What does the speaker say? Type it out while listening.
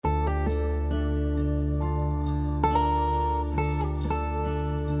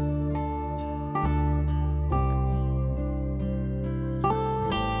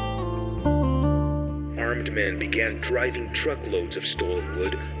armed men began driving truckloads of stolen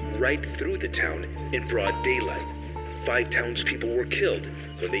wood right through the town in broad daylight. 5 townspeople were killed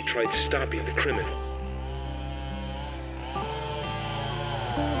when they tried stopping the criminal.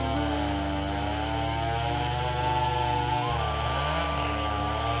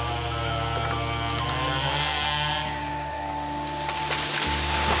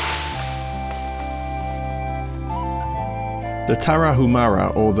 The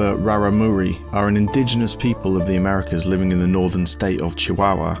Tarahumara, or the Raramuri, are an indigenous people of the Americas living in the northern state of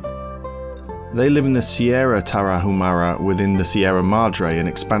Chihuahua. They live in the Sierra Tarahumara within the Sierra Madre, an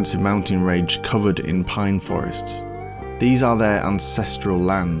expansive mountain range covered in pine forests. These are their ancestral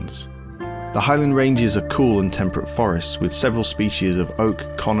lands. The highland ranges are cool and temperate forests with several species of oak,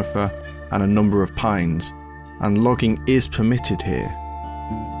 conifer, and a number of pines, and logging is permitted here.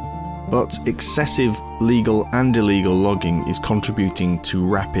 But excessive legal and illegal logging is contributing to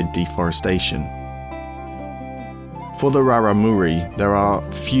rapid deforestation. For the Raramuri, there are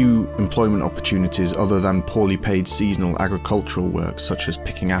few employment opportunities other than poorly paid seasonal agricultural work such as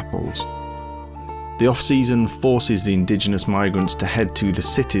picking apples. The off-season forces the indigenous migrants to head to the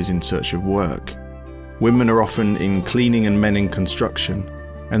cities in search of work. Women are often in cleaning and men in construction,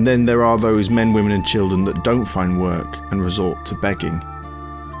 and then there are those men, women and children that don't find work and resort to begging.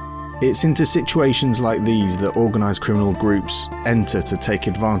 It's into situations like these that organised criminal groups enter to take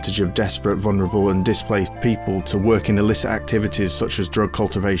advantage of desperate, vulnerable and displaced people to work in illicit activities such as drug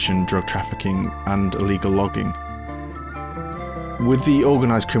cultivation, drug trafficking and illegal logging. With the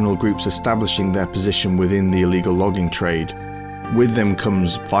organised criminal groups establishing their position within the illegal logging trade, with them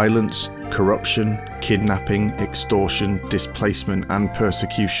comes violence, corruption, kidnapping, extortion, displacement and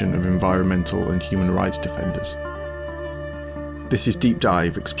persecution of environmental and human rights defenders. This is Deep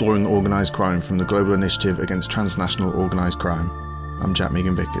Dive, exploring organised crime from the Global Initiative Against Transnational Organised Crime. I'm Jack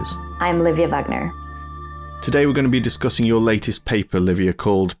Megan-Vickers. I'm Livia Wagner. Today we're going to be discussing your latest paper, Livia,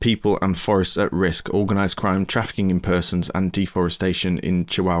 called People and Forests at Risk, Organised Crime, Trafficking in Persons and Deforestation in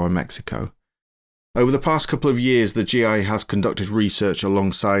Chihuahua, Mexico. Over the past couple of years, the GI has conducted research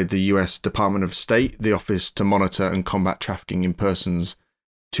alongside the US Department of State, the Office to Monitor and Combat Trafficking in Persons,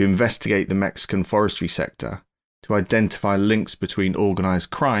 to investigate the Mexican forestry sector, to identify links between organised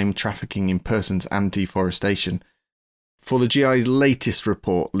crime, trafficking in persons and deforestation. For the GI's latest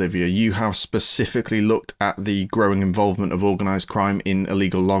report, Livia, you have specifically looked at the growing involvement of organised crime in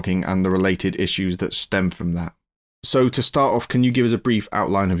illegal logging and the related issues that stem from that. So to start off, can you give us a brief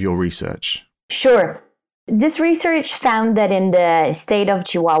outline of your research? Sure. This research found that in the state of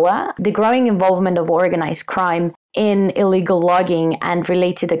Chihuahua, the growing involvement of organised crime in illegal logging and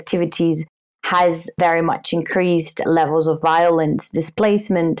related activities has very much increased levels of violence,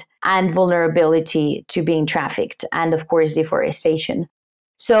 displacement, and vulnerability to being trafficked, and of course, deforestation.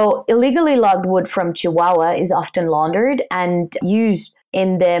 So illegally logged wood from Chihuahua is often laundered and used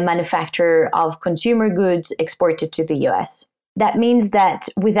in the manufacture of consumer goods exported to the US. That means that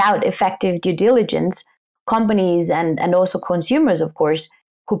without effective due diligence, companies and also consumers, of course,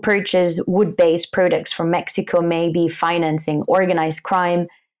 who purchase wood-based products from Mexico may be financing organized crime,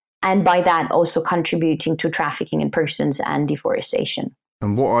 and by that also contributing to trafficking in persons and deforestation.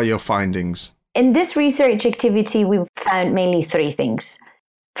 And what are your findings? In this research activity, we found mainly 3 things.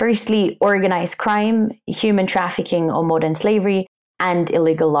 Firstly, organized crime, human trafficking or modern slavery, and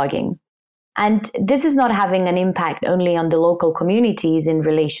illegal logging. And this is not having an impact only on the local communities in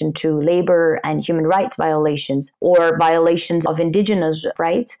relation to labor and human rights violations or violations of indigenous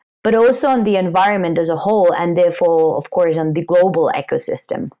rights, but also on the environment as a whole, and therefore, of course, on the global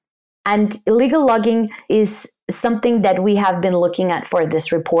ecosystem. And illegal logging is something that we have been looking at for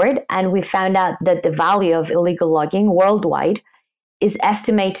this report, and we found out that the value of illegal logging worldwide is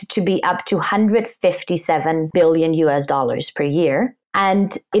estimated to be up to $157 billion per year.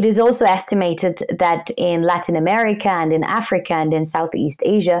 And it is also estimated that in Latin America and in Africa and in Southeast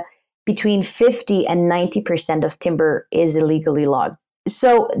Asia, between 50 and 90% of timber is illegally logged.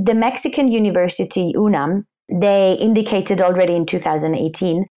 So the Mexican University UNAM, they indicated already in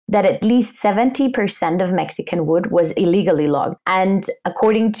 2018 that at least 70% of Mexican wood was illegally logged. And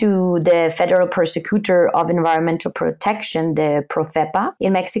according to the Federal Prosecutor of Environmental Protection, the PROFEPA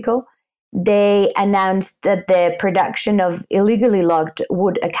in Mexico, they announced that the production of illegally logged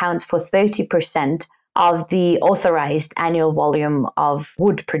wood accounts for 30% of the authorized annual volume of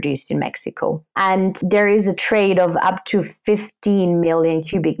wood produced in Mexico. And there is a trade of up to 15 million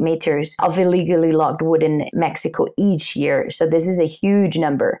cubic meters of illegally logged wood in Mexico each year. So this is a huge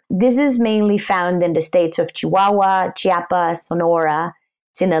number. This is mainly found in the states of Chihuahua, Chiapas, Sonora,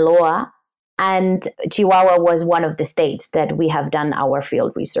 Sinaloa, and Chihuahua was one of the states that we have done our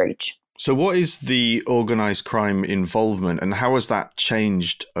field research. So what is the organised crime involvement and how has that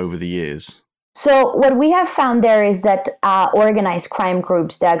changed over the years? So what we have found there is that organized crime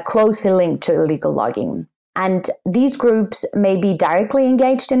groups that are closely linked to illegal logging. And these groups may be directly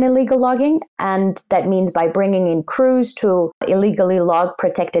engaged in illegal logging, and that means by bringing in crews to illegally logged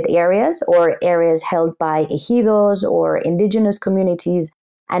protected areas or areas held by ejidos or indigenous communities,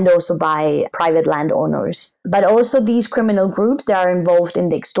 and also by private landowners. But also these criminal groups that are involved in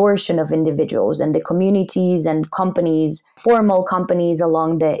the extortion of individuals and the communities and companies, formal companies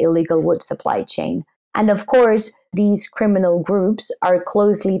along the illegal wood supply chain. And of course, these criminal groups are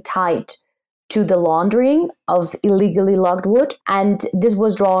closely tied to the laundering of illegally logged wood. And this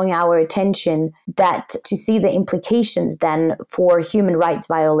was drawing our attention that to see the implications then for human rights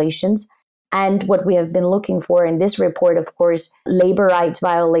violations. And what we have been looking for in this report, of course, labor rights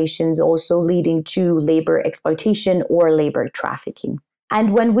violations also leading to labor exploitation or labor trafficking.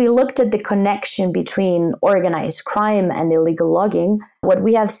 And when we looked at the connection between organized crime and illegal logging, what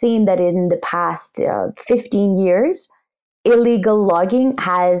we have seen that in the past 15 years, illegal logging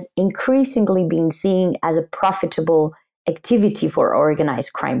has increasingly been seen as a profitable activity for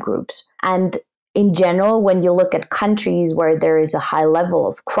organized crime groups. And in general, when you look at countries where there is a high level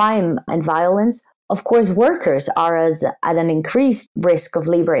of crime and violence, of course, workers are at an increased risk of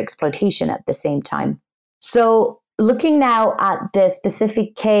labor exploitation at the same time. So looking now at the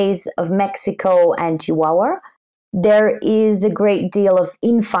specific case of Mexico and Chihuahua, there is a great deal of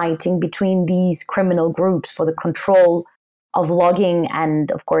infighting between these criminal groups for the control of logging and,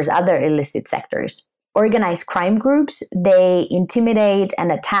 of course, other illicit sectors. Organized crime groups, they intimidate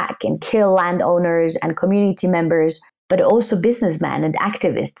and attack and kill landowners and community members, but also businessmen and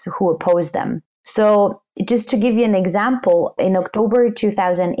activists who oppose them. So just to give you an example, in October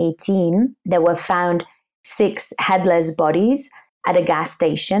 2018, there were found 6 headless bodies at a gas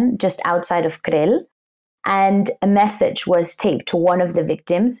station just outside of Crel, and a message was taped to one of the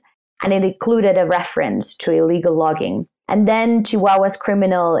victims, and it included a reference to illegal logging. And then Chihuahua's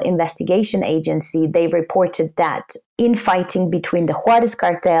criminal investigation agency, they reported that infighting between the Juarez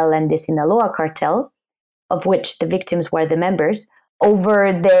cartel and the Sinaloa cartel, of which the victims were the members,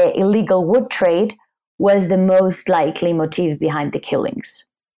 over the illegal wood trade was the most likely motive behind the killings.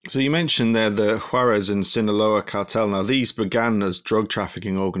 So you mentioned there the Juarez and Sinaloa cartel. Now, these began as drug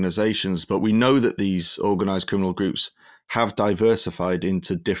trafficking organizations, but we know that these organized criminal groups have diversified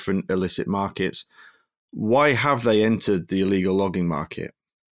into different illicit markets. Why have they entered the illegal logging market?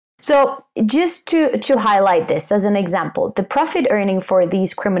 So just to highlight this as an example, the profit earning for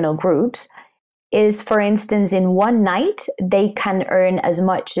these criminal groups is, for instance, in one night, they can earn as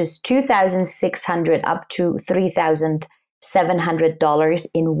much as $2,600 up to $3,700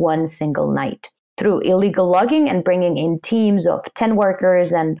 in one single night through illegal logging and bringing in teams of 10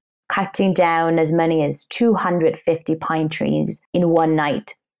 workers and cutting down as many as 250 pine trees in one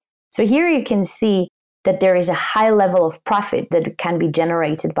night. So here you can see that there is a high level of profit that can be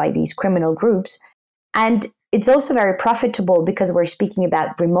generated by these criminal groups. And it's also very profitable because we're speaking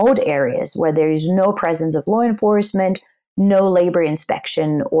about remote areas where there is no presence of law enforcement, no labor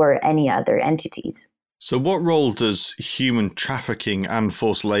inspection, or any other entities. So what role does human trafficking and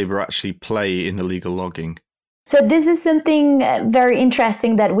forced labor actually play in illegal logging? So this is something very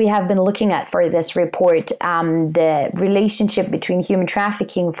interesting that we have been looking at for this report, the relationship between human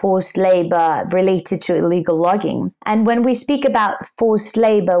trafficking, forced labor related to illegal logging. And when we speak about forced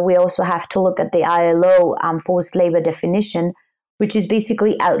labor, we also have to look at the ILO forced labor definition, which is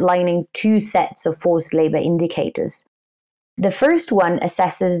basically outlining 2 sets of forced labor indicators. The first one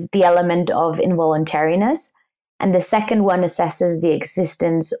assesses the element of involuntariness, and the second one assesses the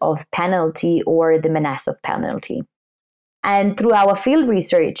existence of penalty or the menace of penalty. And through our field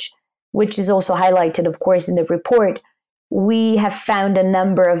research, which is also highlighted, of course, in the report, we have found a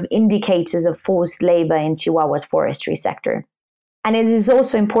number of indicators of forced labor in Chihuahua's forestry sector. And it is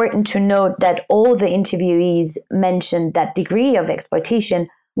also important to note that all the interviewees mentioned that degree of exploitation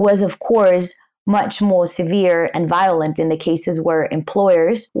was, of course, much more severe and violent in the cases where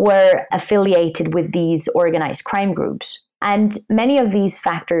employers were affiliated with these organized crime groups. And many of these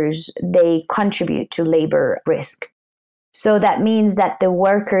factors, they contribute to labor risk. So that means that the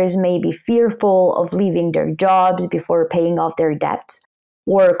workers may be fearful of leaving their jobs before paying off their debts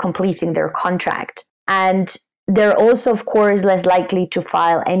or completing their contract. And they're also, of course, less likely to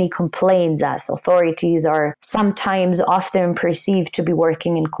file any complaints, as authorities are sometimes often perceived to be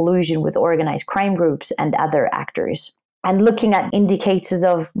working in collusion with organized crime groups and other actors. And looking at indicators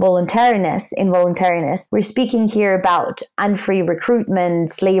of involuntariness, we're speaking here about unfree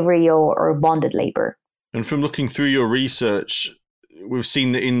recruitment, slavery, or bonded labor. And from looking through your research, we've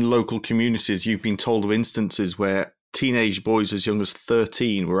seen that in local communities, you've been told of instances where teenage boys as young as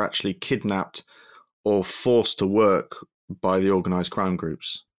 13 were actually kidnapped or forced to work by the organised crime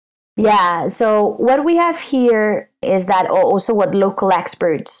groups. Yeah, so what we have here is that also what local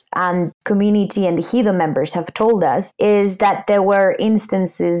experts and community and ejido members have told us is that there were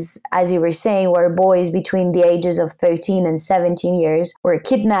instances, as you were saying, where boys between the ages of 13 and 17 years were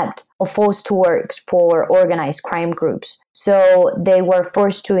kidnapped or forced to work for organized crime groups. So they were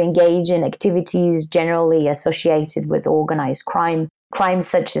forced to engage in activities generally associated with organized crime, crimes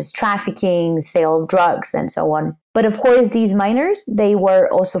such as trafficking, sale of drugs, and so on. But of course, these miners, they were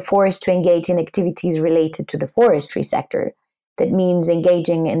also forced to engage in activities related to the forestry sector. That means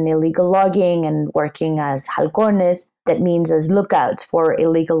engaging in illegal logging and working as halcones. That means as lookouts for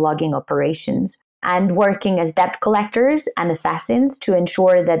illegal logging operations. And working as debt collectors and assassins to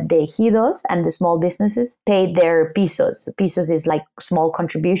ensure that the ejidos and the small businesses paid their pisos. Pisos is like small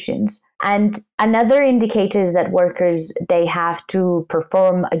contributions. And another indicator is that workers, they have to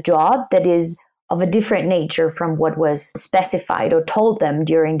perform a job that is of a different nature from what was specified or told them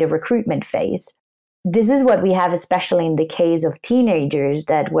during the recruitment phase. This is what we have, especially in the case of teenagers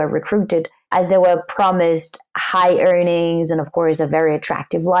that were recruited, as they were promised high earnings and, of course, a very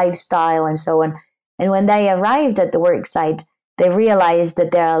attractive lifestyle and so on. And when they arrived at the work site, they realized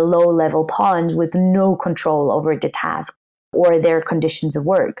that they are low-level pawns with no control over the task or their conditions of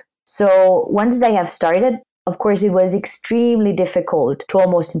work. So once they have started, of course, it was extremely difficult to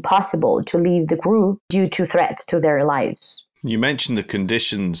almost impossible to leave the group due to threats to their lives. You mentioned the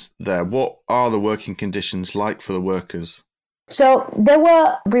conditions there. What are the working conditions like for the workers? So there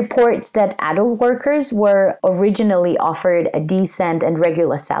were reports that adult workers were originally offered a decent and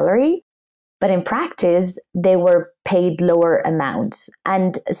regular salary, but in practice, they were paid lower amounts.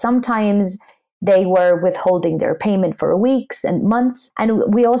 And sometimes they were withholding their payment for weeks and months.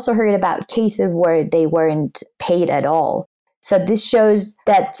 And we also heard about cases where they weren't paid at all. So this shows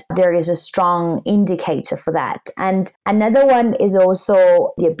that there is a strong indicator for that. And another one is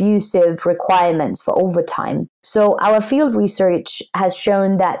also the abusive requirements for overtime. So our field research has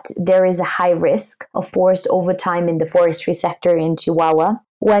shown that there is a high risk of forced overtime in the forestry sector in Chihuahua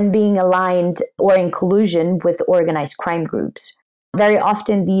when being aligned or in collusion with organized crime groups. Very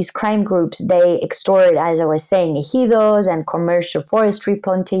often these crime groups, they extort, as I was saying, ejidos and commercial forestry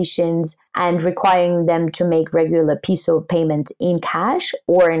plantations and requiring them to make regular piso payments in cash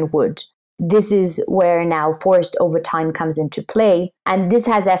or in wood. This is where now forced overtime comes into play. And this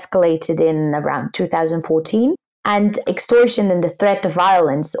has escalated in around 2014. And extortion and the threat of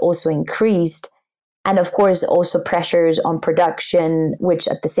violence also increased. And of course, also pressures on production, which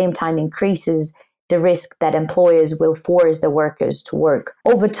at the same time increases the risk that employers will force the workers to work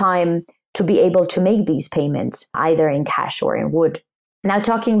overtime to be able to make these payments, either in cash or in wood. Now,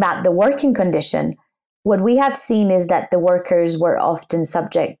 talking about the working condition, what we have seen is that the workers were often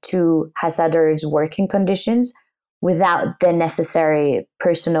subject to hazardous working conditions without the necessary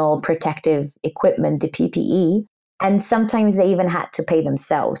personal protective equipment, the PPE, and sometimes they even had to pay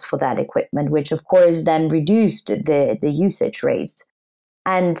themselves for that equipment, which of course then reduced the usage rates.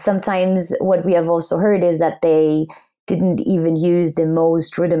 And sometimes what we have also heard is that they didn't even use the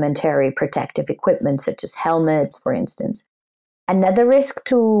most rudimentary protective equipment, such as helmets, for instance. Another risk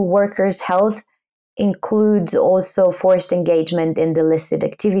to workers' health includes also forced engagement in illicit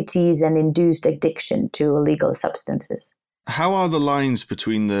activities and induced addiction to illegal substances. How are the lines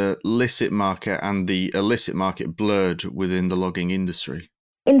between the licit market and the illicit market blurred within the logging industry?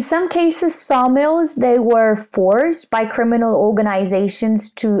 In some cases, sawmills, they were forced by criminal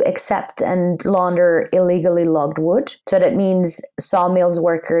organizations to accept and launder illegally logged wood. So that means sawmills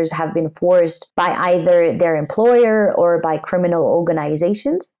workers have been forced by either their employer or by criminal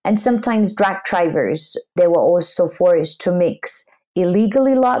organizations. And sometimes truck drivers, they were also forced to mix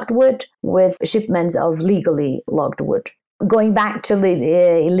illegally logged wood with shipments of legally logged wood. Going back to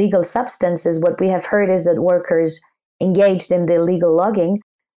the illegal substances, what we have heard is that workers engaged in the illegal logging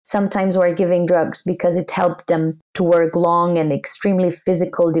sometimes were giving drugs because it helped them to work long and extremely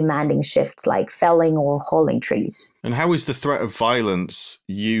physical demanding shifts like felling or hauling trees. And how is the threat of violence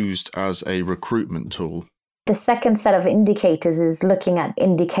used as a recruitment tool? The second set of indicators is looking at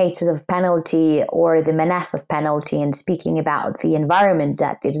indicators of penalty or the menace of penalty and speaking about the environment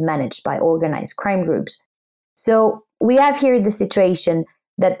that is managed by organized crime groups. So we have here the situation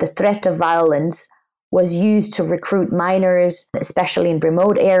that the threat of violence was used to recruit minors, especially in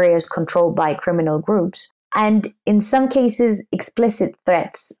remote areas controlled by criminal groups. And in some cases, explicit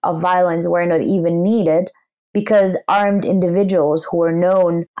threats of violence were not even needed because armed individuals who were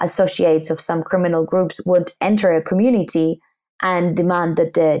known associates of some criminal groups would enter a community and demand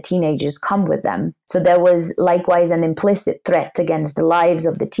that the teenagers come with them. So there was likewise an implicit threat against the lives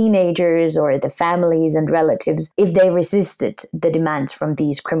of the teenagers or the families and relatives if they resisted the demands from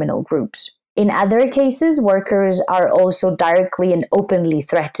these criminal groups. In other cases, workers are also directly and openly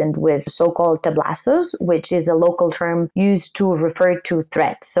threatened with so-called tablazos, which is a local term used to refer to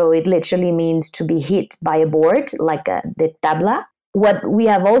threats. So it literally means to be hit by a board, like the tabla. What we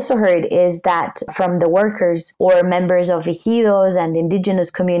have also heard is that from the workers or members of ejidos and indigenous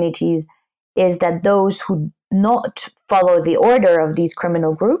communities is that those who not follow the order of these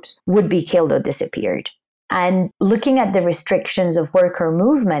criminal groups would be killed or disappeared. And looking at the restrictions of worker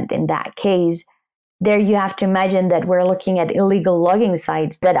movement in that case, there you have to imagine that we're looking at illegal logging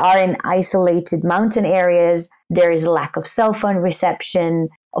sites that are in isolated mountain areas. There is a lack of cell phone reception,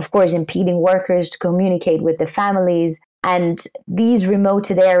 of course, impeding workers to communicate with the families. And these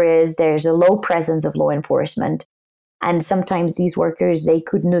remote areas, there's a low presence of law enforcement. And sometimes these workers, they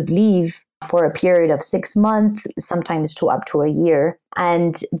could not leave for a period of 6 months, sometimes to up to a year,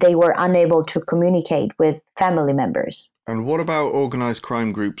 and they were unable to communicate with family members. And what about organised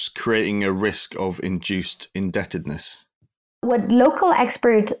crime groups creating a risk of induced indebtedness? What local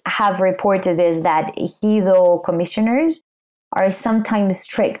experts have reported is that ejido commissioners are sometimes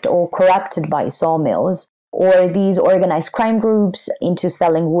strict or corrupted by sawmills or these organized crime groups into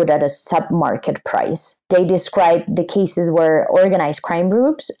selling wood at a sub-market price. They describe the cases where organized crime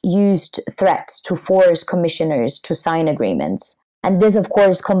groups used threats to force commissioners to sign agreements. And this, of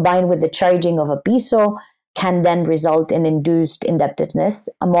course, combined with the charging of a piso, can then result in induced indebtedness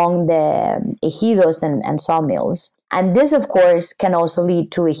among the ejidos and sawmills. And this, of course, can also lead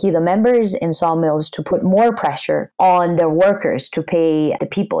to ejido members in sawmills to put more pressure on their workers to pay the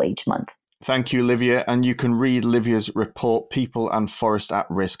people each month. Thank you, Livia. And you can read Livia's report, People and Forest at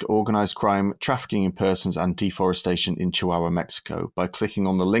Risk, Organised Crime, Trafficking in Persons and Deforestation in Chihuahua, Mexico, by clicking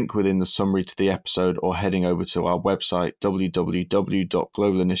on the link within the summary to the episode or heading over to our website,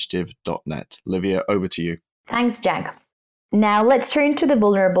 www.globalinitiative.net. Livia, over to you. Thanks, Jack. Now let's turn to the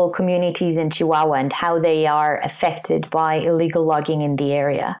vulnerable communities in Chihuahua and how they are affected by illegal logging in the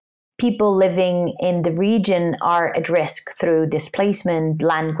area. People living in the region are at risk through displacement,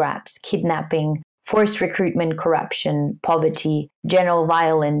 land grabs, kidnapping, forced recruitment, corruption, poverty, general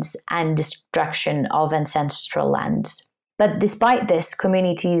violence, and destruction of ancestral lands. But despite this,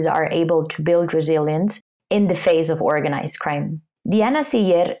 communities are able to build resilience in the face of organized crime. Diana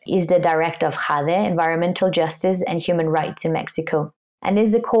Siller is the director of JADE, Environmental Justice and Human Rights in Mexico, and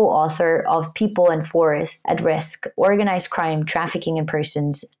is the co-author of People and Forest at Risk, Organized Crime, Trafficking in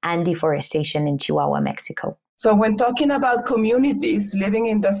Persons, and Deforestation in Chihuahua, Mexico. So when talking about communities living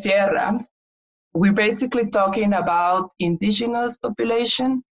in the Sierra, we're basically talking about indigenous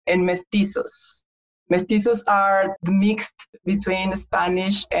population and mestizos. Mestizos are mixed between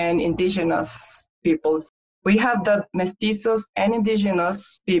Spanish and indigenous peoples. We have the mestizos and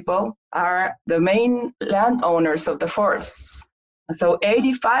indigenous people are the main landowners of the forests. So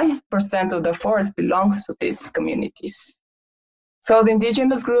 85% of the forest belongs to these communities. So the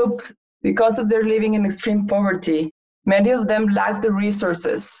indigenous group, because of their living in extreme poverty, many of them lack the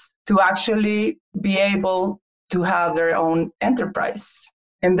resources to actually be able to have their own enterprise.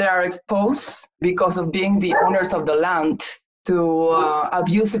 And they are exposed, because of being the owners of the land, to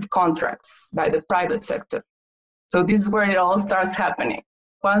abusive contracts by the private sector. So this is where it all starts happening.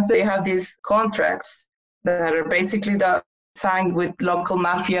 Once they have these contracts that are basically signed with local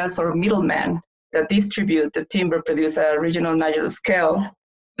mafias or middlemen that distribute the timber produced at a regional national scale,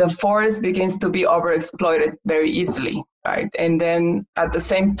 the forest begins to be overexploited very easily, right? And then at the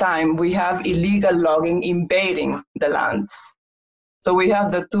same time, we have illegal logging invading the lands. So we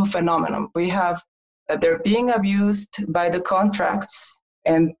have the two phenomena. We have that they're being abused by the contracts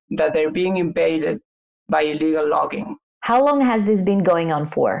and that they're being invaded by illegal logging. How long has this been going on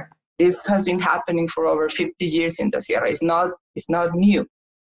for? This has been happening for over 50 years in the Sierra. It's not new,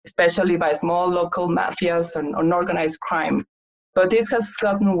 especially by small local mafias and unorganized crime. But this has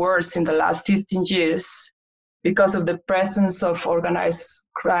gotten worse in the last 15 years because of the presence of organized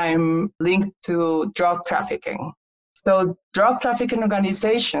crime linked to drug trafficking. So drug trafficking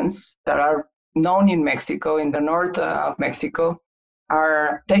organizations that are known in Mexico, in the north of Mexico,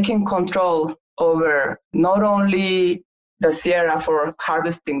 are taking control over not only the Sierra for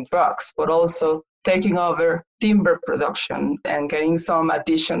harvesting drugs, but also taking over timber production and getting some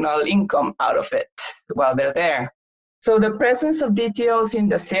additional income out of it while they're there. So the presence of DTOs in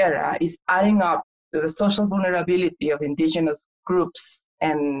the Sierra is adding up to the social vulnerability of indigenous groups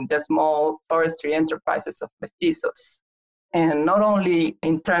and the small forestry enterprises of mestizos. And not only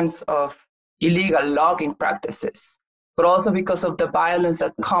in terms of illegal logging practices, but also because of the violence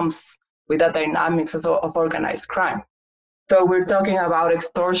that comes with the dynamics of organized crime. So we're talking about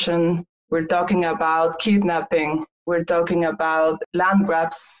extortion, we're talking about kidnapping, we're talking about land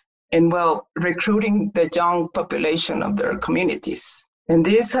grabs, and recruiting the young population of their communities. And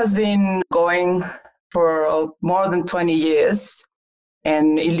this has been going for more than 20 years.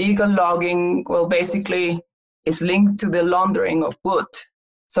 And illegal logging, basically is linked to the laundering of wood.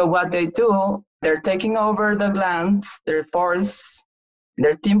 So what they do, they're taking over the lands, their forests,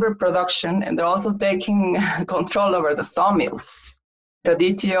 their timber production, and they're also taking control over the sawmills. The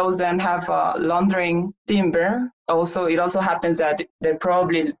DTOs then have laundering timber. It also happens that they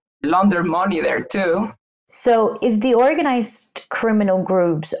probably launder money there too. So if the organized criminal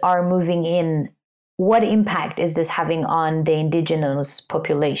groups are moving in, what impact is this having on the indigenous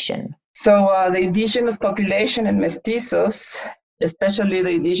population? So the indigenous population and mestizos, especially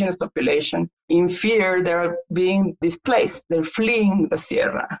the indigenous population, in fear, they're being displaced. They're fleeing the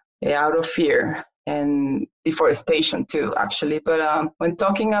Sierra out of fear and deforestation too, actually. But when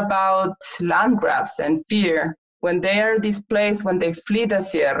talking about land grabs and fear, when they are displaced, when they flee the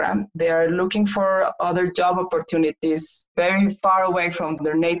Sierra, they are looking for other job opportunities very far away from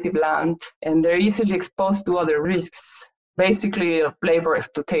their native land, and they're easily exposed to other risks, basically of labor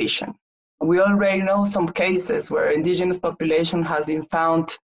exploitation. We already know some cases where indigenous population has been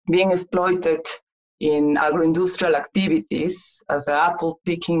found being exploited in agro-industrial activities, as the apple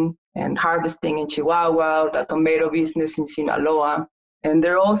picking and harvesting in Chihuahua, or the tomato business in Sinaloa. And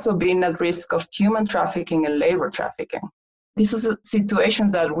they're also being at risk of human trafficking and labor trafficking. These are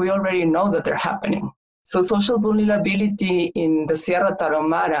situations that we already know that they're happening. So social vulnerability in the Sierra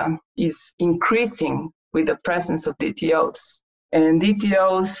Tarahumara is increasing with the presence of DTOs. And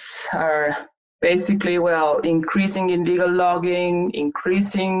DTOs are basically, increasing illegal logging,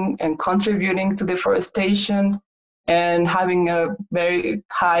 increasing and contributing to deforestation, and having a very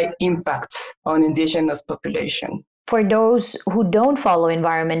high impact on indigenous population. For those who don't follow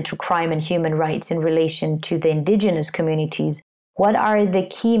environmental crime and human rights in relation to the indigenous communities, what are the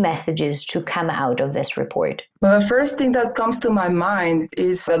key messages to come out of this report? Well, the first thing that comes to my mind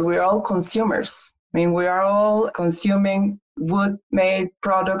is that we're all consumers. We are all consuming wood-made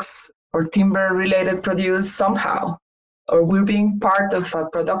products or timber-related produce somehow, or we're being part of a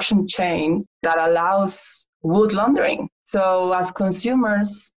production chain that allows wood laundering. So as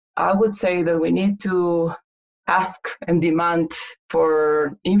consumers, I would say that we need to ask and demand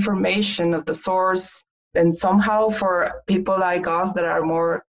for information of the source, and somehow for people like us that are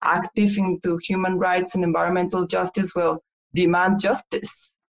more active into human rights and environmental justice, demand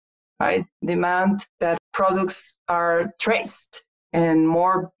justice, right? Demand that products are traced and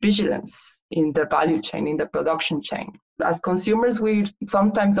more vigilance in the value chain, in the production chain. As consumers, we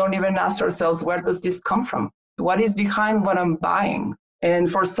sometimes don't even ask ourselves, where does this come from? What is behind what I'm buying?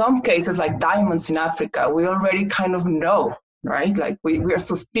 And for some cases, like diamonds in Africa, we already kind of know, right? Like we are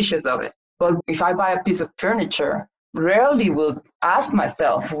suspicious of it. But if I buy a piece of furniture, rarely will ask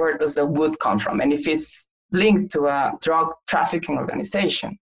myself, where does the wood come from? And if it's linked to a drug trafficking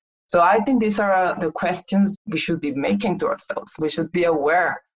organization. So I think these are the questions we should be making to ourselves. We should be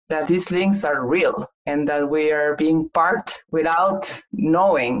aware that these links are real and that we are being part without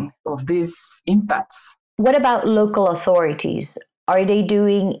knowing of these impacts. What about local authorities? Are they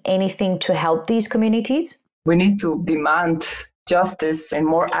doing anything to help these communities? We need to demand justice and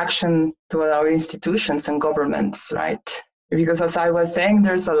more action to our institutions and governments, right? Because as I was saying,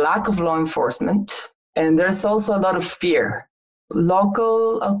 there's a lack of law enforcement and there's also a lot of fear.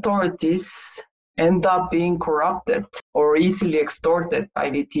 Local authorities end up being corrupted or easily extorted by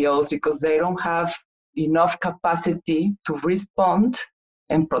DTOs because they don't have enough capacity to respond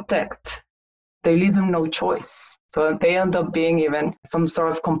and protect. They leave them no choice. So they end up being even some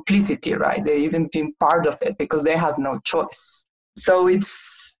sort of complicity, right? They even being part of it because they have no choice. So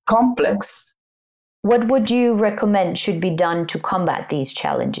it's complex. What would you recommend should be done to combat these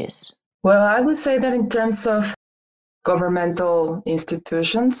challenges? Well, I would say that in terms of governmental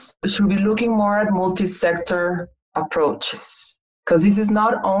institutions, we should be looking more at multi-sector approaches, because this is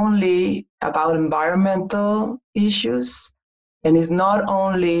not only about environmental issues, and it's not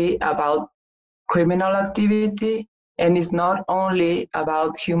only about criminal activity, and it's not only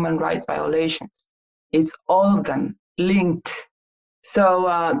about human rights violations. It's all of them linked. So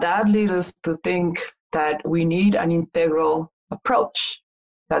that leads us to think that we need an integral approach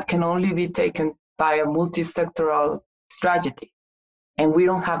that can only be taken by a multi-sectoral strategy. And we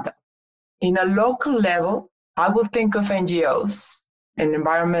don't have that. In a local level, I would think of NGOs and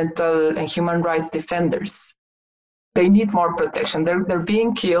environmental and human rights defenders they need more protection. They're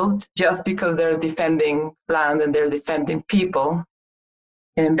being killed just because they're defending land and they're defending people.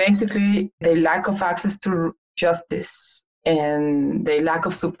 And basically, the lack of access to justice and the lack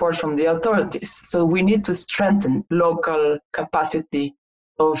of support from the authorities. So we need to strengthen local capacity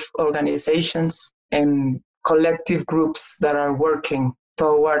of organizations and collective groups that are working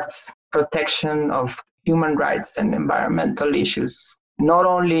towards protection of human rights and environmental issues, not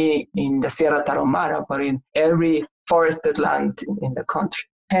only in the Sierra Tarahumara, but in every forested land in the country.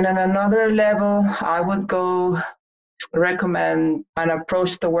 And on another level, I would recommend an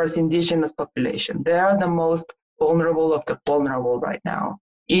approach towards indigenous population. They are the most vulnerable of the vulnerable right now.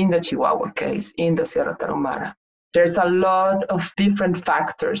 In the Chihuahua case, in the Sierra Tarahumara, there's a lot of different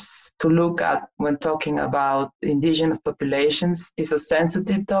factors to look at when talking about indigenous populations. It's a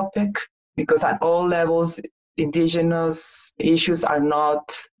sensitive topic because at all levels, indigenous issues are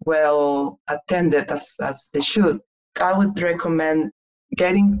not well attended as they should. I would recommend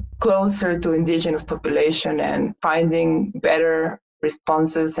getting closer to indigenous population and finding better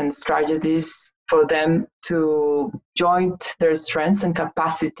responses and strategies for them to join their strengths and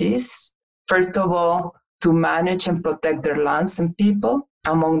capacities. First of all, to manage and protect their lands and people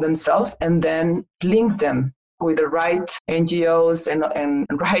among themselves, and then link them with the right NGOs and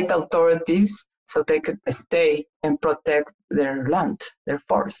right authorities so they could stay and protect their land, their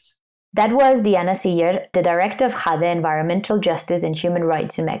forests. That was Diana Siller, the director of JADE Environmental Justice and Human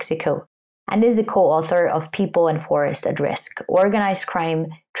Rights in Mexico, and is the co-author of People and Forest at Risk, Organized Crime,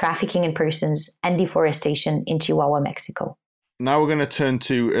 Trafficking in Persons, and Deforestation in Chihuahua, Mexico. Now we're going to turn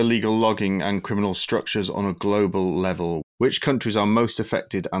to illegal logging and criminal structures on a global level. Which countries are most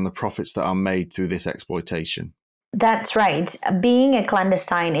affected and the profits that are made through this exploitation? That's right. Being a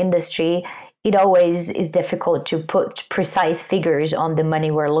clandestine industry, it always is difficult to put precise figures on the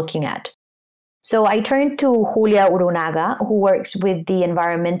money we're looking at. So I turned to Julia Urunaga, who works with the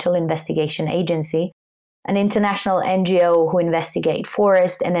Environmental Investigation Agency, an international NGO who investigate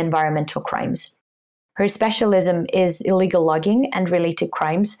forest and environmental crimes. Her specialism is illegal logging and related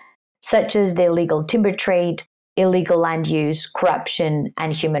crimes, such as the illegal timber trade, illegal land use, corruption,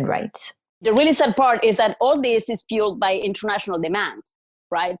 and human rights. The really sad part is that all this is fueled by international demand.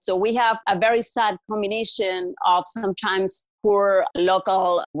 Right? So we have a very sad combination of sometimes poor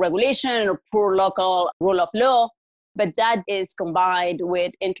local regulation or poor local rule of law, but that is combined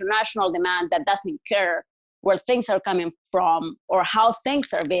with international demand that doesn't care where things are coming from or how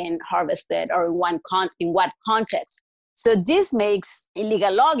things are being harvested or in what context. So this makes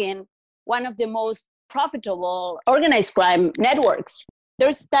illegal logging one of the most profitable organized crime networks.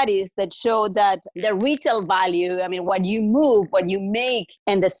 There's studies that show that the retail value, what you move, what you make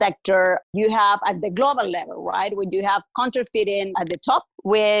in the sector, you have at the global level, right? When you have counterfeiting at the top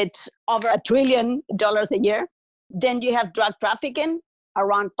with over $1 trillion a year. Then you have drug trafficking,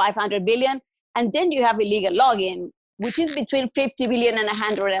 around 500 billion. And then you have illegal logging, which is between 50 billion and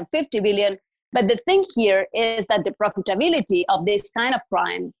 150 billion. But the thing here is that the profitability of this kind of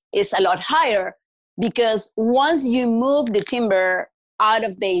crimes is a lot higher because once you move the timber out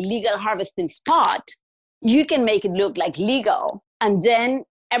of the illegal harvesting spot, you can make it look like legal. And then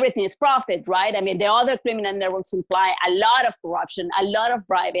everything is profit, right? The other criminal networks imply a lot of corruption, a lot of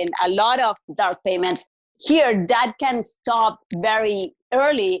bribing, a lot of dark payments. Here, that can stop very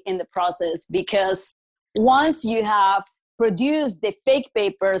early in the process because once you have produced the fake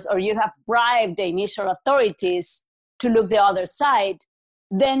papers or you have bribed the initial authorities to look the other side,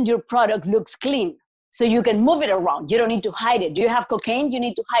 then your product looks clean. So you can move it around. You don't need to hide it. Do you have cocaine? You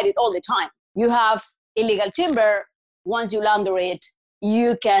need to hide it all the time. You have illegal timber. Once you launder it,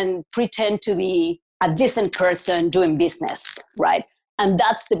 you can pretend to be a decent person doing business, right? And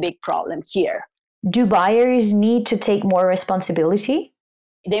that's the big problem here. Do buyers need to take more responsibility?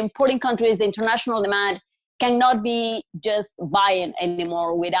 The importing countries, the international demand cannot be just buying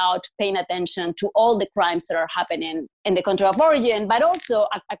anymore without paying attention to all the crimes that are happening in the country of origin, but also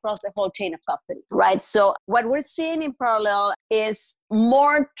across the whole chain of custody, right? So what we're seeing in parallel is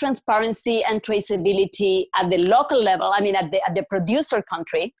more transparency and traceability at the local level, at the producer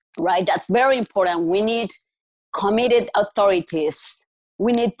country, right? That's very important. We need committed authorities.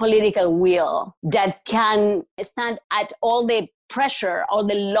 We need political will that can stand at all the pressure or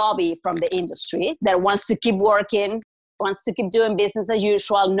the lobby from the industry that wants to keep working, wants to keep doing business as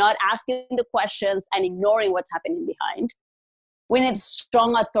usual, not asking the questions and ignoring what's happening behind. We need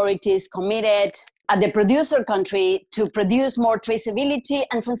strong authorities committed at the producer country to produce more traceability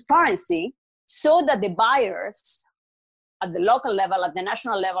and transparency so that the buyers at the local level, at the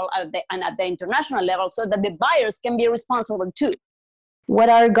national level, and at the international level, so that the buyers can be responsible too. What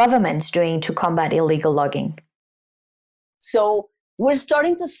are governments doing to combat illegal logging? So we're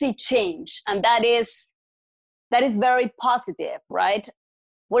starting to see change, and that is very positive, right?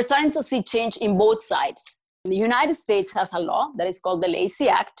 We're starting to see change in both sides. The United States has a law that is called the Lacey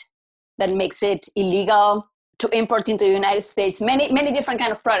Act that makes it illegal to import into the United States many different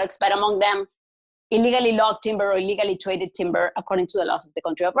kind of products, but among them, illegally logged timber or illegally traded timber according to the laws of the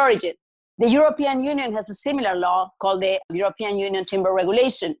country of origin. The European Union has a similar law called the European Union Timber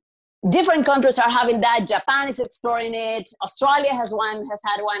Regulation. Different countries are having that. Japan is exploring it. Australia has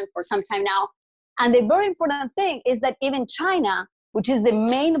had one for some time now. And the very important thing is that even China, which is the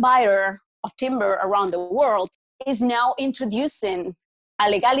main buyer of timber around the world, is now introducing a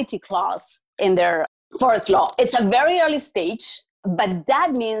legality clause in their forest law. It's a very early stage, but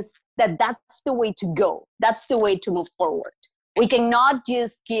that means that that's the way to go. That's the way to move forward. We cannot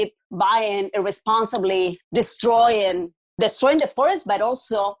just keep buying irresponsibly, destroying the forest, but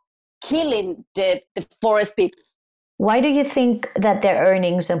also killing the forest people. Why do you think that their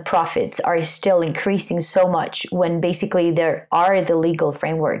earnings and profits are still increasing so much when basically there are the legal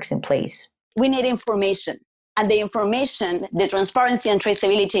frameworks in place? We need information. And the information, the transparency and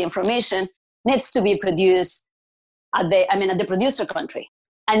traceability information, needs to be produced at the producer country,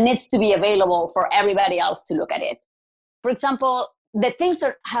 and needs to be available for everybody else to look at it. For example, the things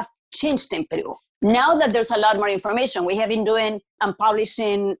have changed in Peru. Now that there's a lot more information, we have been doing and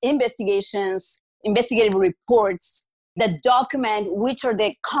publishing investigative reports that document which are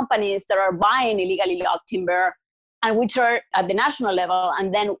the companies that are buying illegally logged timber and which are at the national level,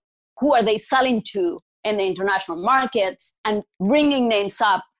 and then who are they selling to in the international markets, and bringing names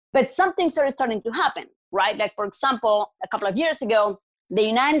up. But some things are starting to happen, right? Like, for example, a couple of years ago, the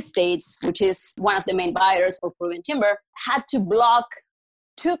United States, which is one of the main buyers for Peruvian timber, had to block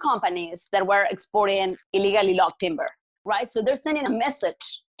 2 companies that were exporting illegally logged timber, right? So they're sending a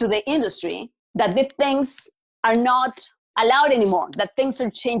message to the industry that these things are not allowed anymore, that things are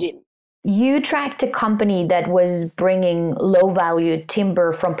changing. You tracked a company that was bringing low-value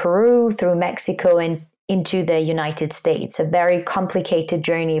timber from Peru through Mexico and into the United States, a very complicated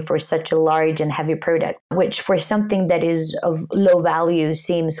journey for such a large and heavy product, which for something that is of low value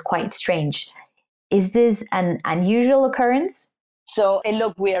seems quite strange. Is this an unusual occurrence? So it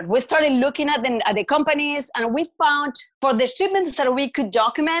looked weird. We started looking at the companies, and we found for the shipments that we could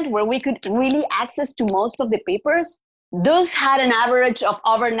document, where we could really access to most of the papers, those had an average of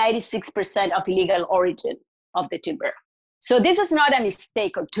over 96% of illegal origin of the timber. So this is not a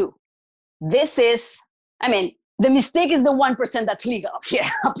mistake or two. This is, the mistake is the 1% that's legal here,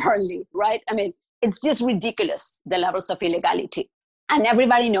 apparently, right? It's just ridiculous, the levels of illegality, and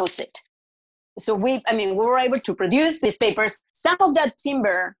everybody knows it. So we were able to produce these papers. Some of that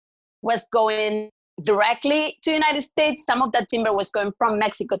timber was going directly to the United States. Some of that timber was going from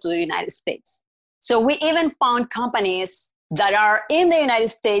Mexico to the United States. So we even found companies that are in the United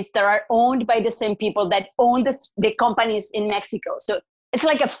States that are owned by the same people that own the companies in Mexico. So it's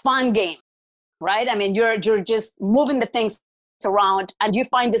like a fun game, right? You're just moving the things around, and you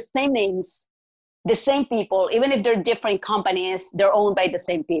find the same names, the same people. Even if they're different companies, they're owned by the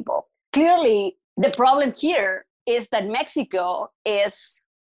same people. Clearly, the problem here is that Mexico is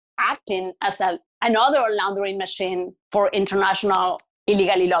acting as another laundering machine for international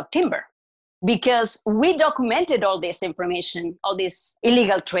illegally logged timber, because we documented all this information, all this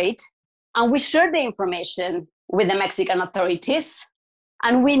illegal trade, and we shared the information with the Mexican authorities.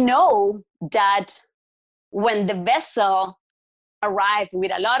 And we know that when the vessel arrived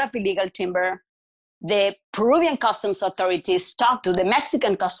with a lot of illegal timber, the Peruvian customs authorities talked to the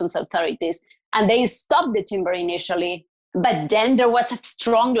Mexican customs authorities, and they stopped the timber initially. But then there was a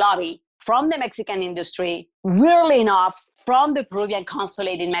strong lobby from the Mexican industry, weirdly enough, from the Peruvian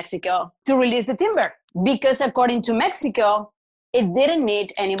consulate in Mexico, to release the timber, because according to Mexico, it didn't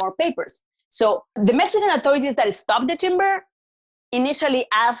need any more papers. So the Mexican authorities that stopped the timber initially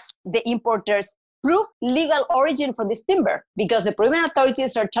asked the importers, prove legal origin for this timber, because the Peruvian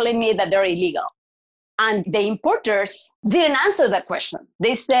authorities are telling me that they're illegal. And the importers didn't answer that question.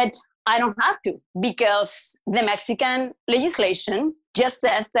 They said, I don't have to, because the Mexican legislation just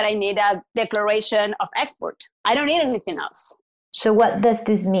says that I need a declaration of export. I don't need anything else. So what does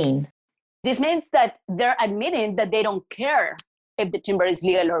this mean? This means that they're admitting that they don't care if the timber is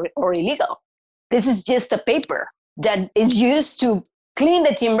legal or illegal. This is just a paper that is used to clean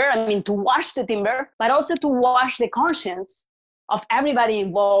the timber, to wash the timber, but also to wash the conscience of everybody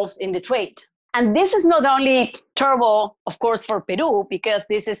involved in the trade. And this is not only terrible, of course, for Peru, because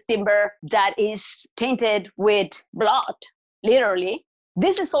this is timber that is tainted with blood, literally.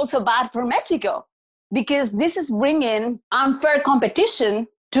 This is also bad for Mexico, because this is bringing unfair competition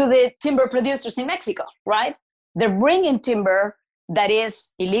to the timber producers in Mexico, right? They're bringing timber that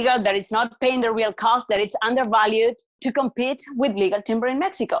is illegal, that is not paying the real cost, that it's undervalued to compete with legal timber in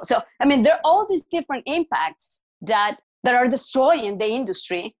Mexico. So, I mean, there are all these different impacts that are destroying the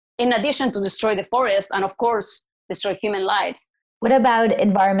industry, in addition to destroy the forest and, of course, destroy human lives. What about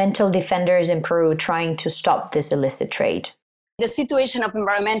environmental defenders in Peru trying to stop this illicit trade? The situation of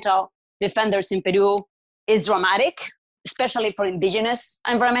environmental defenders in Peru is dramatic, especially for indigenous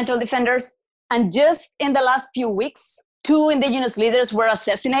environmental defenders. And just in the last few weeks, 2 indigenous leaders were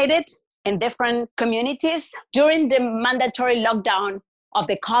assassinated in different communities during the mandatory lockdown of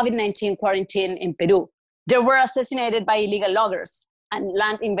the COVID-19 quarantine in Peru. They were assassinated by illegal loggers and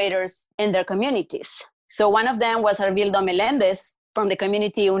land invaders in their communities. So one of them was Arvildo Melendez from the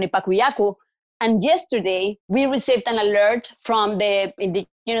community Unipacuyacu. And yesterday, we received an alert from the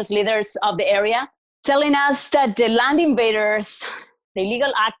indigenous leaders of the area telling us that the land invaders, the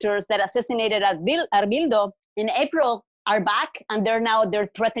illegal actors that assassinated Arvildo in April are back, and they're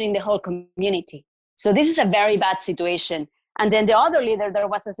threatening the whole community. So this is a very bad situation. And then the other leader that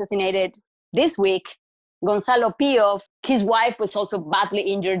was assassinated this week, Gonzalo Pio, his wife was also badly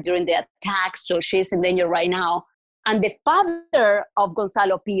injured during the attack, so she's in danger right now. And the father of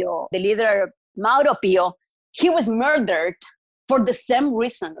Gonzalo Pio, the leader Mauro Pio, he was murdered for the same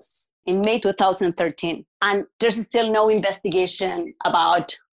reasons in May 2013. And there's still no investigation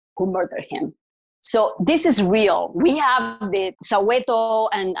about who murdered him. So this is real. We have the Sahueto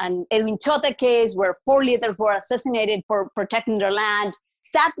and Edwin Chota case where 4 leaders were assassinated for protecting their land.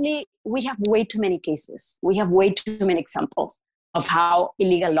 Sadly, we have way too many cases. We have way too many examples of how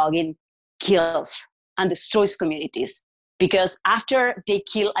illegal logging kills and destroys communities. Because after they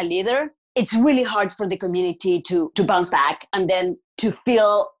kill a leader, it's really hard for the community to bounce back and then to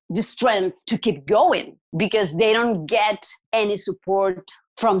feel the strength to keep going because they don't get any support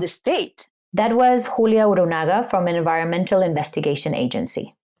from the state. That was Julia Urunaga from an environmental investigation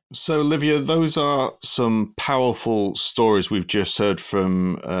agency. So, Livia, those are some powerful stories we've just heard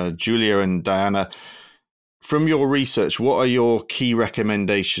from Julia and Diana. From your research, what are your key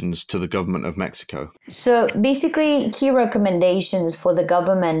recommendations to the government of Mexico? So basically, key recommendations for the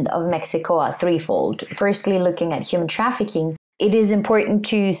government of Mexico are threefold. Firstly, looking at human trafficking, it is important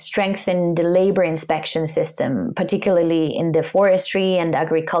to strengthen the labor inspection system, particularly in the forestry and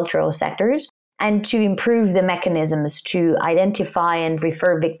agricultural sectors, and to improve the mechanisms to identify and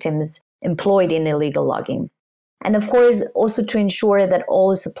refer victims employed in illegal logging. And of course, also to ensure that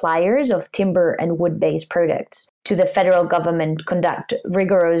all suppliers of timber and wood-based products to the federal government conduct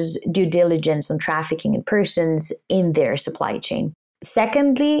rigorous due diligence on trafficking in persons in their supply chain.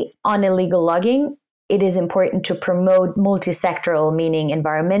 Secondly, on illegal logging, it is important to promote multi-sectoral, meaning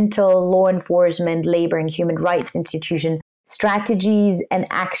environmental, law enforcement, labor and human rights institution strategies and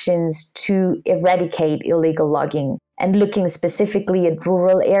actions to eradicate illegal logging, and looking specifically at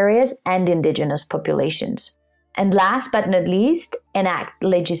rural areas and indigenous populations. And last but not least, enact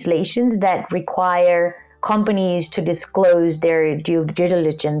legislations that require companies to disclose their due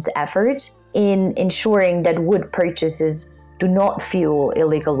diligence efforts in ensuring that wood purchases do not fuel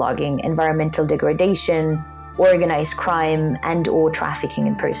illegal logging, environmental degradation, organized crime, and or trafficking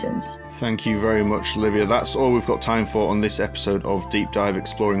in persons. Thank you very much, Livia. That's all we've got time for on this episode of Deep Dive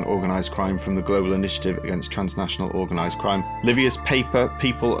Exploring Organised Crime from the Global Initiative Against Transnational Organised Crime. Livia's paper,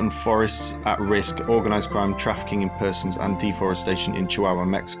 People and Forests at Risk, Organised Crime, Trafficking in Persons and Deforestation in Chihuahua,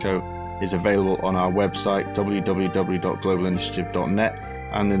 Mexico, is available on our website, www.globalinitiative.net,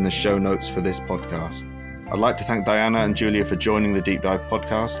 and in the show notes for this podcast. I'd like to thank Diana and Julia for joining the Deep Dive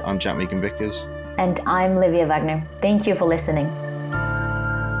podcast. I'm Jack Megan-Vickers. And I'm Livia Wagner. Thank you for listening.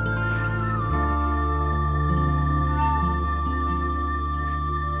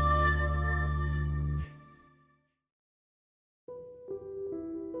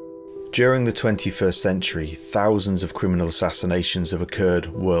 During the 21st century, thousands of criminal assassinations have occurred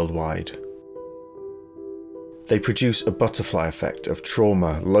worldwide. They produce a butterfly effect of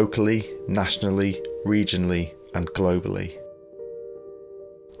trauma locally, nationally, regionally, and globally.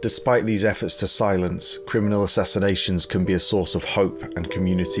 Despite these efforts to silence, criminal assassinations can be a source of hope and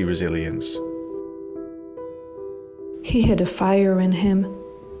community resilience. He had a fire in him.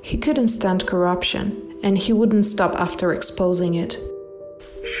 He couldn't stand corruption, and he wouldn't stop after exposing it.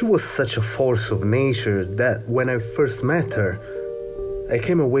 She was such a force of nature that when I first met her, I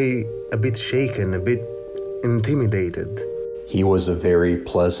came away a bit shaken, a bit intimidated. He was a very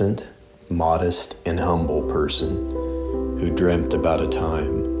pleasant, modest, and humble person who dreamt about a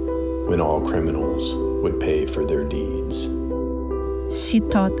time when all criminals would pay for their deeds. She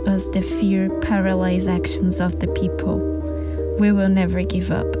taught us the fear paralyzed actions of the people. We will never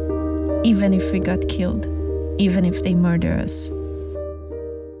give up, even if we got killed. even if they murder us.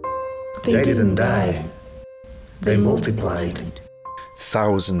 They didn't die. They multiplied.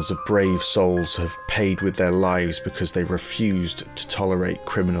 Thousands of brave souls have paid with their lives because they refused to tolerate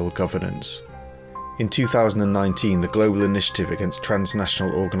criminal governance. In 2019, the Global Initiative Against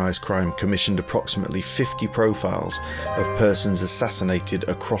Transnational Organised Crime commissioned approximately 50 profiles of persons assassinated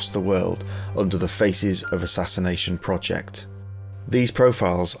across the world under the Faces of Assassination project. These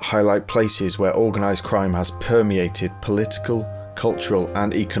profiles highlight places where organised crime has permeated political, cultural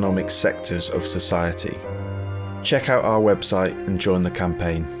and economic sectors of society. Check out our website and join the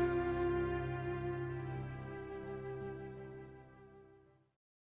campaign.